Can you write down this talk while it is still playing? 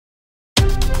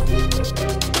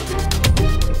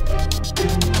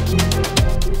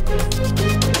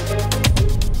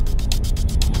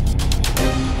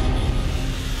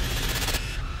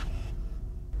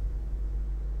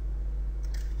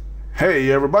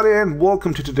Hey everybody, and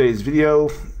welcome to today's video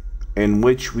in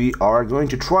which we are going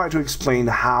to try to explain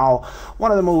how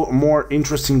one of the more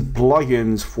interesting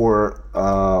plugins for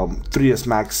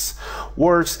 3dsMax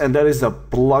works, and that is the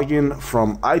plugin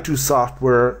from i2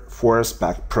 Software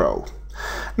ForestBack Pro.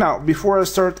 Now, before I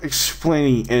start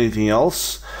explaining anything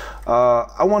else,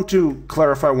 I want to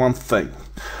clarify one thing.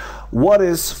 What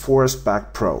is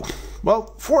ForestBack Pro?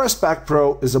 Well, ForestBack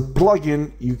Pro is a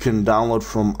plugin you can download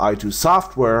from i2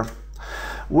 Software,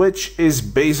 which is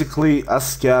basically a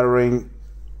scattering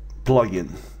plugin.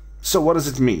 So what does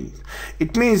it mean?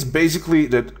 It means basically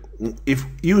that if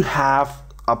you have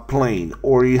a plane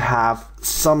or you have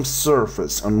some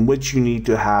surface on which you need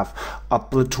to have a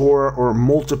plethora or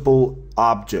multiple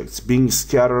objects being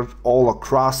scattered all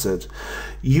across it,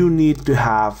 you need to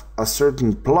have a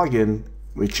certain plugin,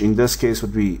 which in this case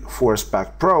would be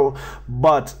ForestBack Pro,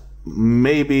 but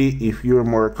maybe if you're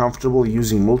more comfortable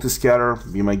using multiscatter,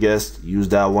 be my guest, use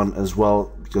that one as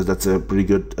well, because that's a pretty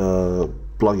good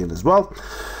plugin as well.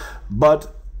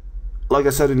 But like I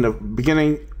said in the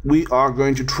beginning, we are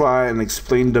going to try and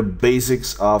explain the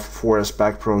basics of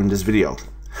ForestBack Pro in this video.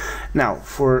 Now,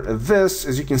 for this,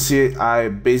 as you can see, I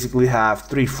basically have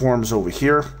three forms over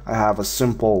here. I have a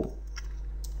simple,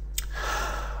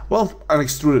 well, an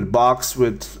extruded box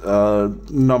with a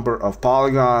number of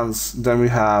polygons. Then we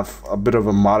have a bit of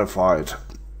a modified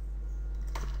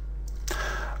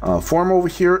form over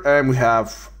here, and we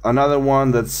have another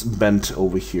one that's bent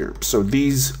over here. So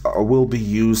these will be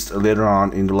used later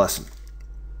on in the lesson.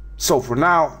 So for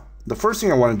now, the first thing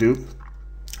I want to do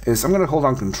is I'm going to hold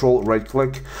on Control, right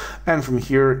click, and from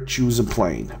here choose a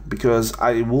plane, because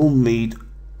I will need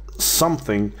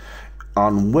something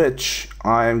on which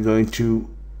I am going to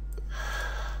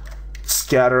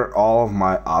scatter all of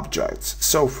my objects.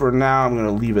 So for now, I'm going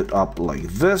to leave it up like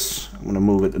this. I'm going to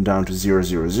move it down to 0,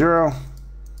 0, 0.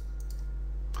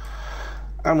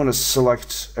 I'm going to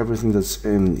select everything that's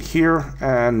in here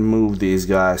and move these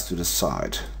guys to the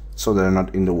side so they're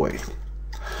not in the way.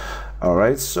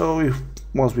 Alright, so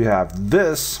once we have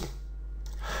this,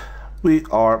 we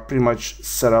are pretty much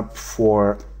set up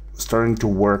for starting to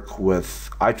work with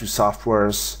i2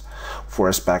 Software's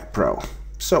ForestBack Pro.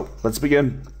 So let's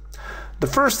begin. The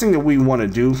first thing that we want to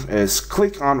do is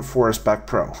click on ForestBack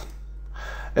Pro.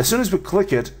 As soon as we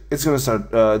click it, it's going to start.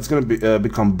 It's going to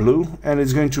become blue, and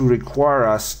it's going to require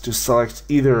us to select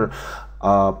either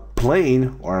a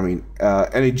plane, or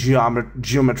any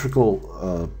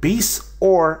geometrical piece,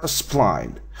 or a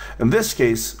spline. In this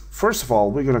case, first of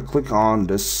all, we're going to click on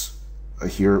this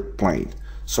here plane.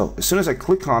 So as soon as I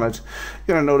click on it,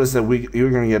 you're going to notice that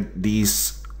you're going to get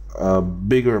these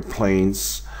bigger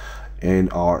planes in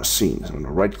our scene. So I'm going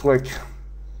to right click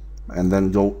and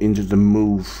then go into the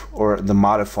move or the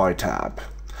modify tab.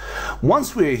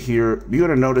 Once we're here, you're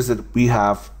going to notice that we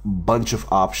have a bunch of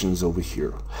options over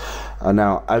here.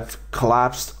 Now I've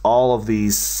collapsed all of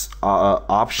these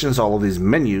options, all of these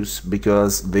menus,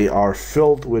 because they are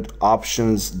filled with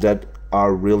options that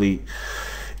are really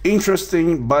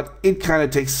interesting, but it kind of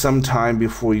takes some time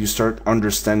before you start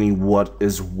understanding what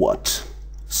is what.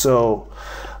 So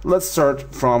let's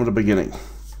start from the beginning.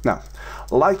 Now,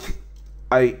 like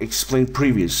I explained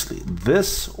previously,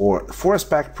 this, or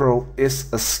ForestBack Pro,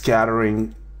 is a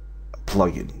scattering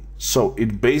plugin. So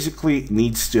it basically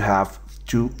needs to have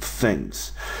two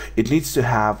things. It needs to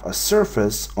have a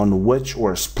surface on which,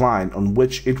 or a spline on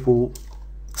which it will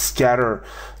scatter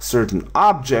certain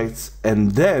objects,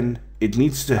 and then it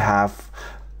needs to have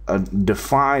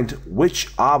defined which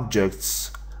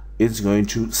objects it's going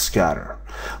to scatter.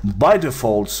 By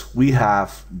default, we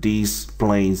have these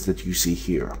planes that you see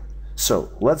here.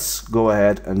 So let's go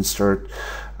ahead and start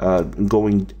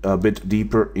going a bit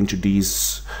deeper into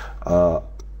these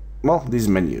these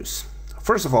menus.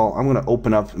 First of all, I'm going to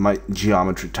open up my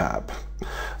geometry tab.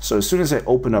 So as soon as I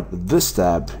open up this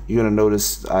tab, you're going to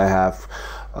notice I have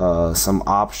some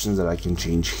options that I can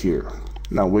change here.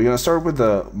 Now we're going to start with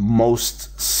the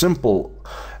most simple,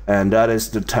 and that is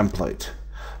the template.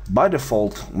 By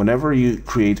default, whenever you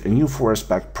create a new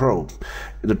ForestBack Pro,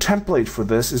 the template for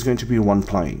this is going to be one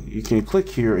plane. You can click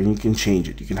here and you can change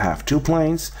it. You can have two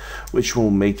planes, which will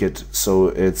make it so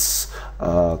it's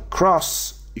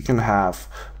cross. You can have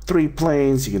three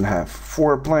planes, you can have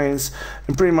four planes,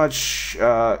 and pretty much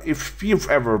if you've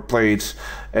ever played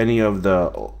any of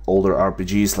the older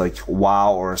RPGs like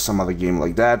WoW or some other game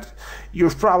like that,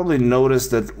 you've probably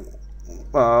noticed that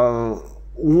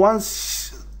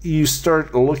once you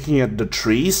start looking at the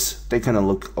trees, they kind of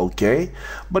look okay,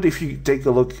 but if you take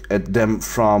a look at them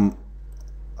from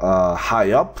high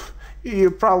up,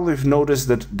 you probably have noticed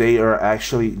that they are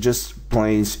actually just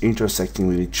planes intersecting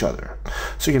with each other.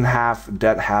 So you can have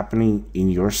that happening in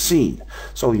your scene.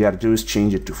 So all you gotta do is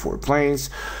change it to 4 planes.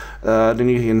 Then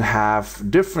you can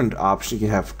have different options. You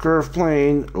can have curved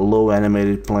plane, low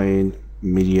animated plane,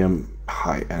 medium,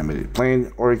 high animated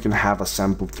plane, or you can have a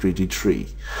sample 3D tree.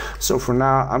 So for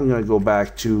now, I'm gonna go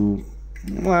back to,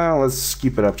 well, let's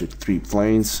keep it up to 3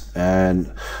 planes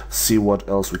and see what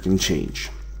else we can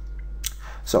change.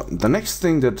 So the next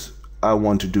thing that I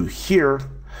want to do here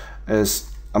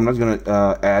is I'm not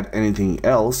gonna add anything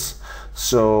else.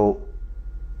 So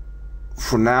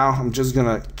for now, I'm just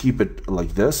gonna keep it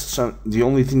like this. So the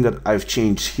only thing that I've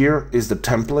changed here is the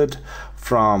template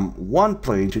from 1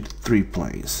 plane to 3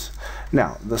 planes.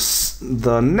 Now,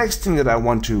 the next thing that I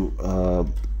want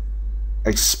to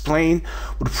explain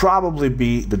would probably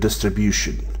be the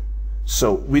distribution.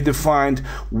 So we defined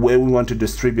where we want to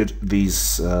distribute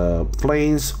these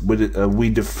planes. We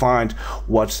defined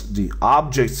what the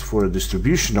objects for the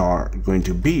distribution are going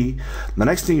to be. The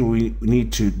next thing we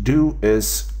need to do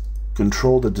is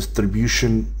control the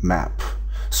distribution map.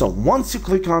 So once you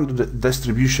click on the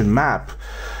distribution map,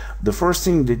 the first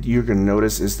thing that you're going to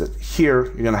notice is that here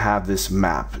you're going to have this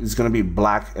map. It's going to be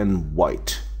black and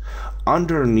white.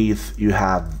 Underneath you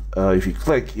have, if you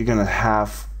click, you're going to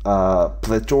have a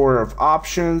plethora of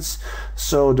options.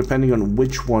 So depending on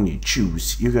which one you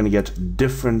choose, you're going to get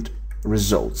different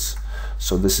results.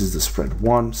 So this is the spread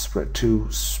 1, spread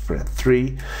 2, spread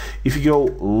 3. If you go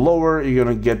lower, you're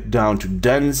going to get down to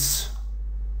dense.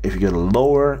 If you get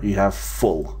lower, you have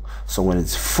full. So when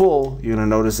it's full, you're going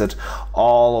to notice that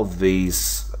all of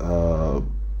these all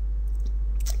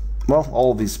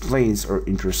of these planes are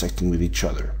intersecting with each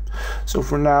other. So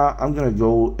for now, I'm going to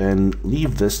go and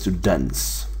leave this to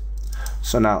dense.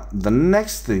 So now the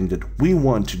next thing that we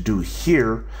want to do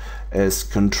here is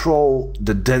control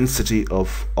the density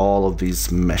of all of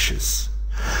these meshes.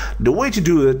 The way to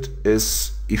do it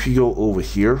is if you go over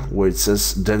here where it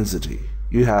says density,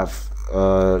 you have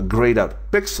grayed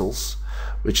out pixels,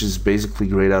 which is basically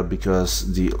grayed out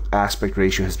because the aspect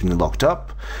ratio has been locked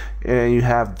up, and you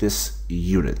have this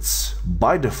units.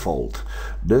 By default,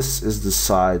 this is the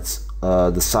size.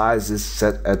 The size is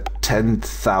set at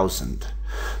 10,000.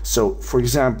 So for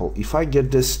example, if I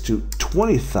get this to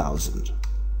 20,000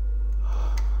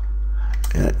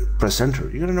 and press enter,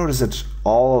 you're gonna notice that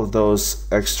all of those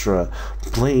extra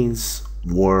planes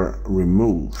were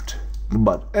removed.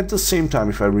 But at the same time,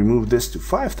 if I remove this to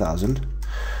 5,000,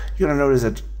 you're gonna notice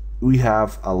that we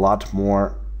have a lot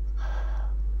more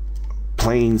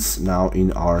planes now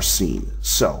in our scene.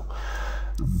 So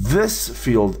this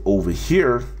field over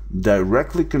here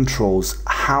directly controls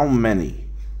how many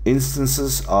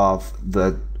instances of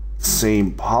the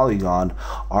same polygon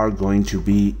are going to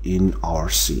be in our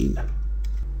scene.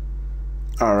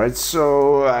 Alright,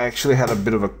 so I actually had a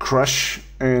bit of a crash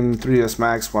in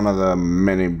 3dsMax, one of the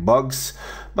many bugs,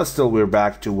 but still we're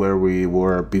back to where we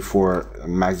were before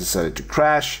Max decided to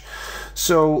crash.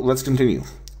 So let's continue.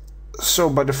 So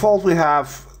by default we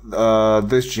have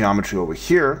this geometry over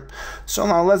here. So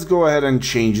now let's go ahead and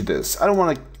change this. I don't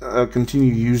want to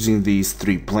continue using these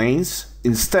 3 planes.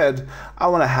 Instead, I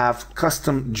want to have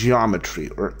custom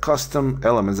geometry or custom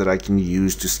elements that I can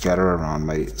use to scatter around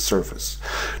my surface.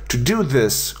 To do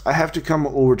this, I have to come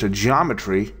over to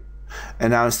geometry,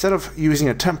 and now instead of using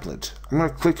a template, I'm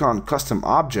going to click on custom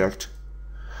object,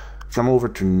 come over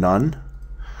to none,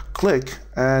 click,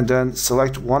 and then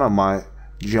select one of my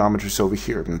geometries over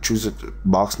here. I'm going to choose it,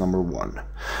 box number 1.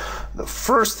 The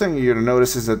first thing you're going to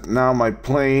notice is that now my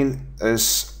plane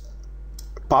is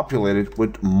populated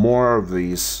with more of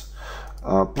these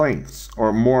planes,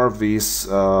 or more of these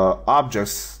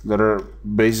objects that are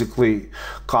basically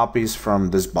copies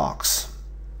from this box.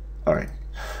 Alright,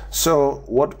 so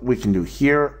what we can do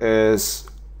here is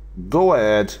go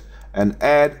ahead and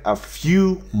add a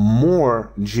few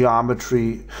more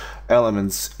geometry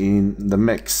elements in the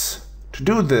mix. To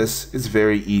do this, it's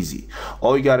very easy.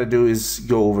 All you gotta do is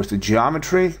go over to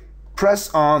geometry,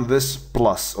 press on this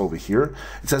plus over here.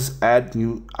 It says add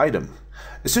new item.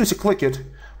 As soon as you click it,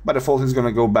 by default it's going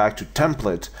to go back to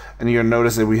template, and you'll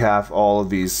notice that we have all of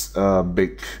these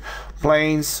big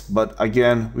planes, but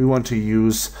again we want to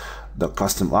use the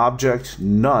custom object,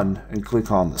 none, and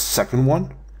click on the second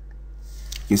one.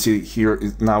 You can see here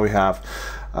now we have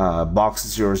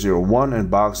box 001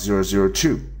 and box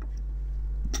 002,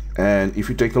 and if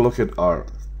you take a look at our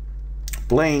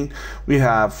plane, we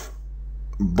have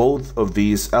both of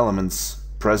these elements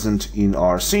present in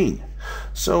our scene.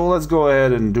 So let's go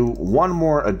ahead and do one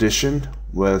more addition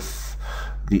with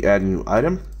the add new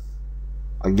item.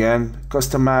 Again,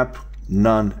 custom map,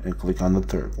 none, and click on the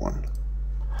third one.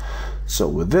 So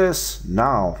with this,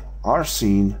 now our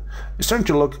scene is starting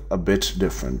to look a bit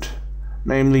different.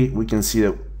 Namely, we can see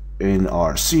that in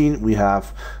our scene we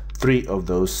have 3 of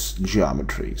those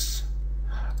geometries.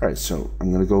 Alright, so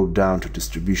I'm going to go down to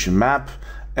distribution map,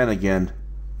 and again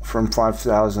from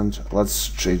 5000 let's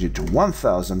change it to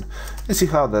 1000 and see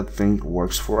how that thing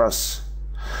works for us.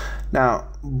 Now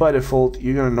by default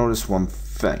you're going to notice one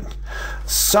thing.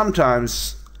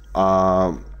 Sometimes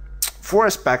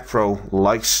 4S Pack Pro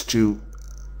likes to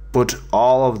put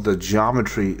all of the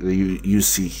geometry that you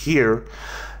see here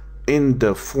in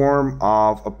the form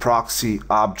of a proxy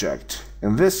object.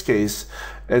 In this case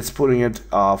it's putting it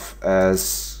off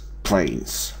as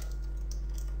planes.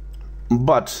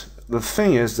 But the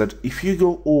thing is that if you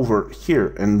go over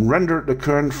here and render the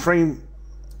current frame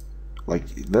like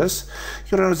this,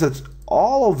 you'll notice that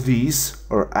all of these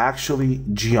are actually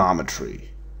geometry.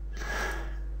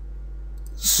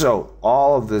 So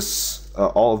all of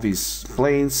these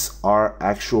planes are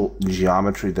actual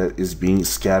geometry that is being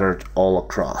scattered all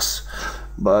across.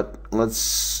 But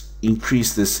let's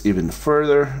increase this even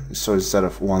further. So instead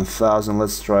of 1000,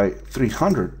 let's try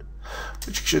 300.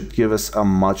 Which should give us a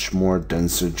much more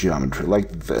denser geometry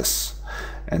like this.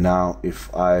 And now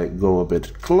if I go a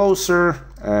bit closer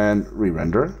and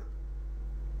re-render,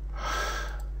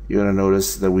 you're going to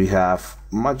notice that we have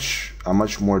a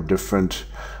much more different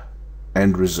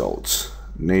end results.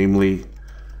 Namely,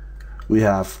 we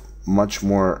have much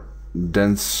more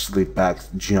densely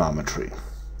packed geometry.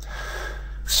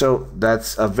 So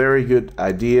that's a very good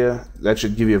idea. That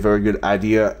should give you a very good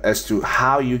idea as to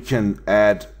how you can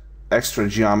add extra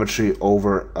geometry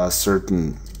over a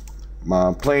certain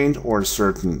plane or a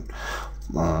certain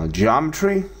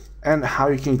geometry, and how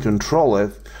you can control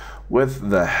it with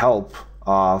the help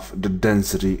of the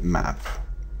density map.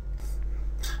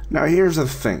 Now here's the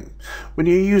thing. When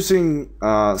you're using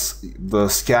the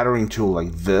scattering tool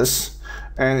like this,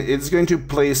 and it's going to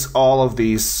place all of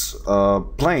these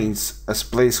planes as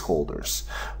placeholders,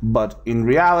 but in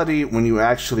reality when you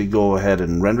actually go ahead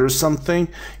and render something,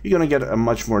 you're going to get a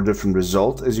much more different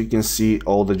result. As you can see,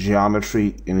 all the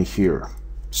geometry in here.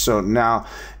 So now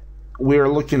we're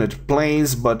looking at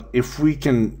planes, but if we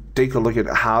can take a look at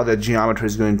how that geometry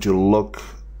is going to look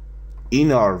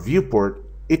in our viewport,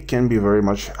 it can be very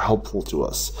much helpful to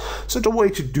us. So the way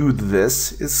to do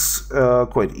this is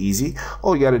quite easy.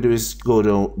 All you gotta do is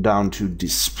go down to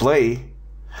display,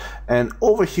 and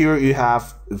over here you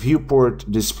have viewport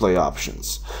display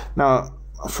options. Now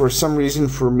for some reason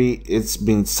for me it's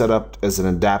been set up as an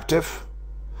adaptive,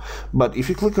 but if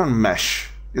you click on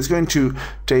mesh, it's going to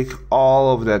take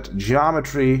all of that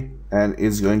geometry and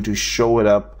it's going to show it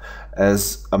up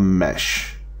as a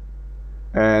mesh.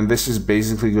 And this is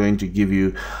basically going to give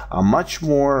you a much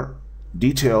more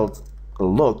detailed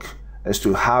look as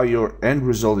to how your end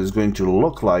result is going to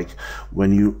look like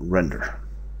when you render.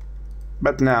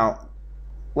 But now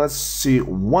let's see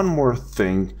one more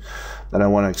thing that I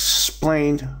want to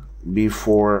explain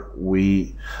before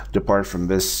we depart from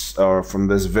this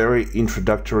very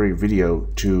introductory video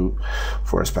to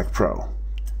 4S Pack Pro.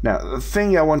 Now the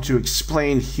thing I want to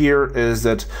explain here is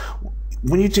that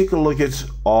when you take a look at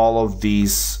all of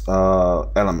these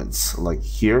elements, like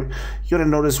here, you're gonna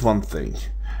notice one thing.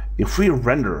 If we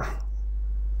render,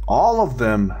 all of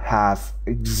them have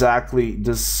exactly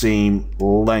the same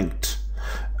length,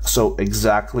 so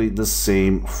exactly the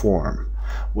same form,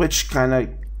 which kind of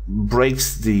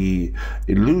breaks the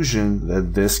illusion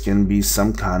that this can be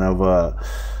some kind of a,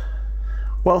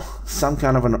 well, some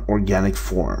kind of an organic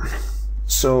form.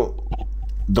 So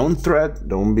don't fret,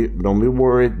 don't be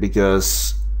worried,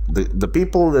 because the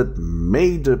people that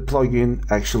made the plugin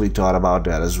actually thought about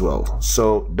that as well.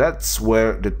 So that's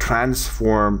where the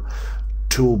transform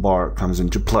toolbar comes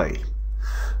into play.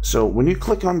 So when you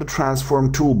click on the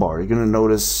transform toolbar, you're going to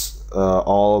notice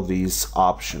all of these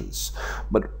options.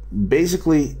 But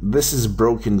basically this is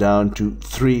broken down to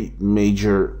 3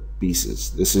 major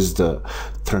pieces. This is the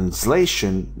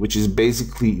translation, which is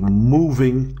basically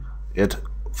moving it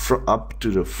up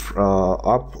to the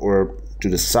up or to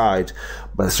the side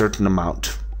by a certain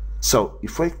amount. So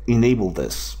if I enable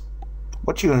this,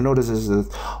 what you're going to notice is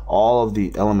that all of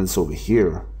the elements over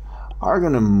here are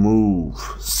going to move.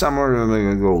 Some are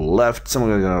going to go left, some are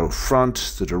going to go front,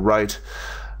 to the right,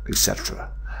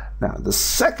 etc. Now the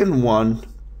second one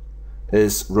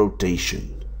is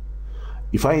rotation.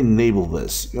 If I enable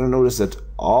this, you're going to notice that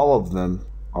all of them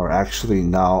are actually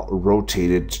now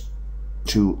rotated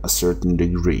to a certain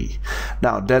degree.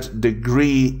 Now that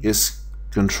degree is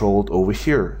controlled over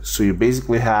here. So you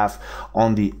basically have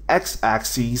on the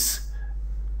x-axis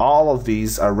all of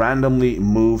these are randomly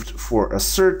moved for a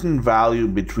certain value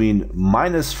between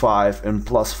 -5 and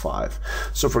 +5.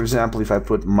 So for example, if I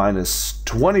put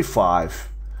 -25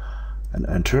 and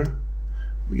enter,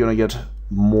 we're gonna get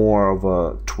more of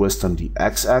a twist on the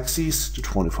x-axis to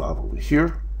 25 over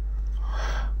here.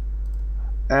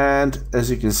 And as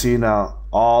you can see now,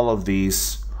 all of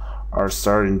these are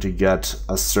starting to get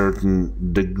a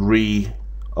certain degree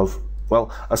of,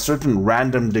 well, a certain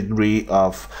random degree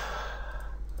of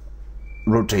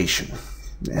rotation.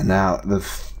 And now the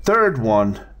third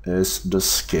one is the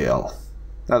scale.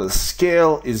 Now the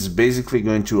scale is basically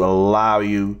going to allow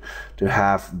you to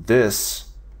have this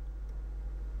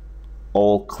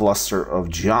whole cluster of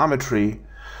geometry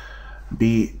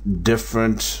be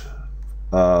different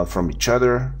from each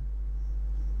other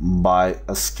by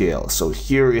a scale. So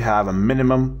here you have a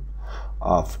minimum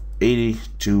of 80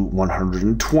 to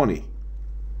 120.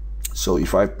 So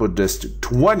if I put this to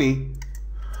 20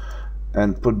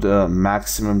 and put the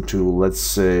maximum to, let's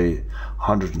say,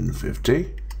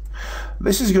 150,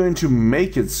 this is going to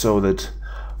make it so that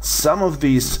some of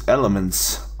these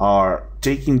elements are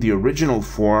taking the original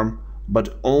form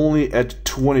but only at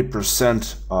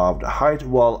 20% of the height,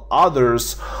 while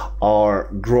others are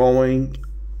growing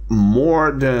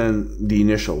more than the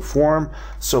initial form,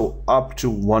 so up to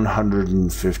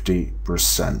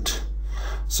 150%.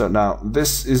 So now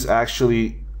this is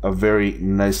actually a very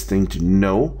nice thing to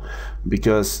know,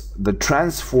 because the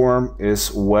transform is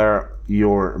where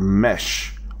your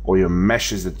mesh or your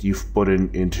meshes that you've put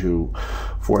into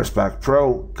Forcepack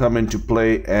Pro come into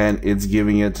play, and it's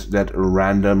giving it that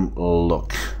random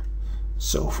look.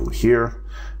 So for here,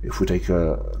 if we take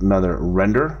another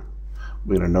render,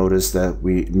 we're going to notice that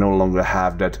we no longer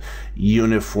have that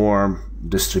uniform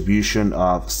distribution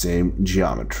of same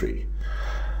geometry.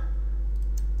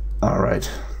 All right,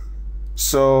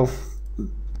 so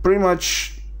pretty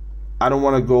much I don't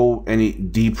want to go any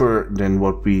deeper than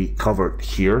what we covered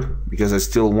here, because I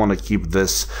still want to keep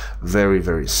this very,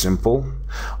 very simple.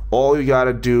 All you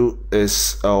gotta do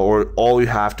is, or all you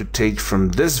have to take from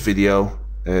this video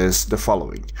is the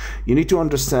following. You need to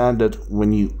understand that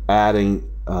when you adding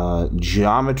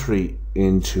geometry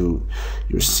into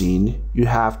your scene, you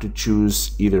have to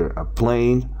choose either a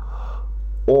plane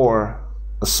or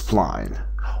a spline.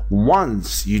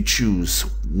 Once you choose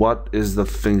what is the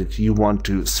thing that you want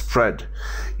to spread,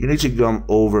 you need to come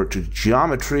over to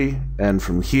geometry, and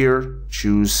from here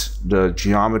choose the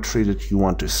geometry that you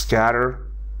want to scatter.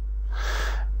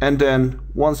 And then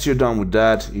once you're done with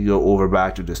that, you go over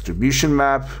back to distribution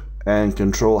map and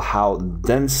control how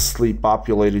densely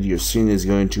populated your scene is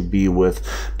going to be with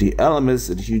the elements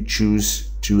that you choose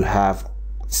to have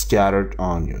scattered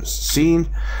on your scene.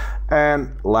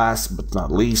 And last but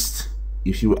not least,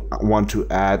 if you want to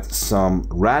add some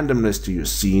randomness to your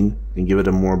scene and give it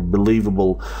a more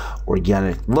believable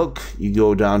organic look, you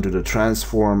go down to the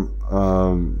transform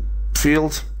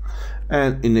field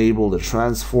and enable the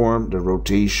transform, the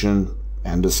rotation,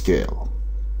 and the scale.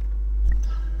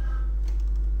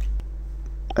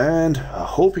 And I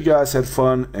hope you guys had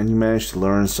fun and you managed to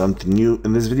learn something new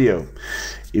in this video.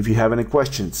 If you have any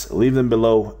questions, leave them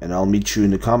below and I'll meet you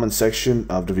in the comment section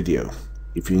of the video.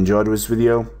 If you enjoyed this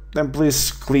video, then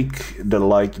please click the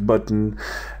like button,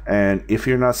 and if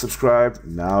you're not subscribed,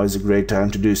 now is a great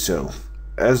time to do so.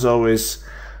 As always,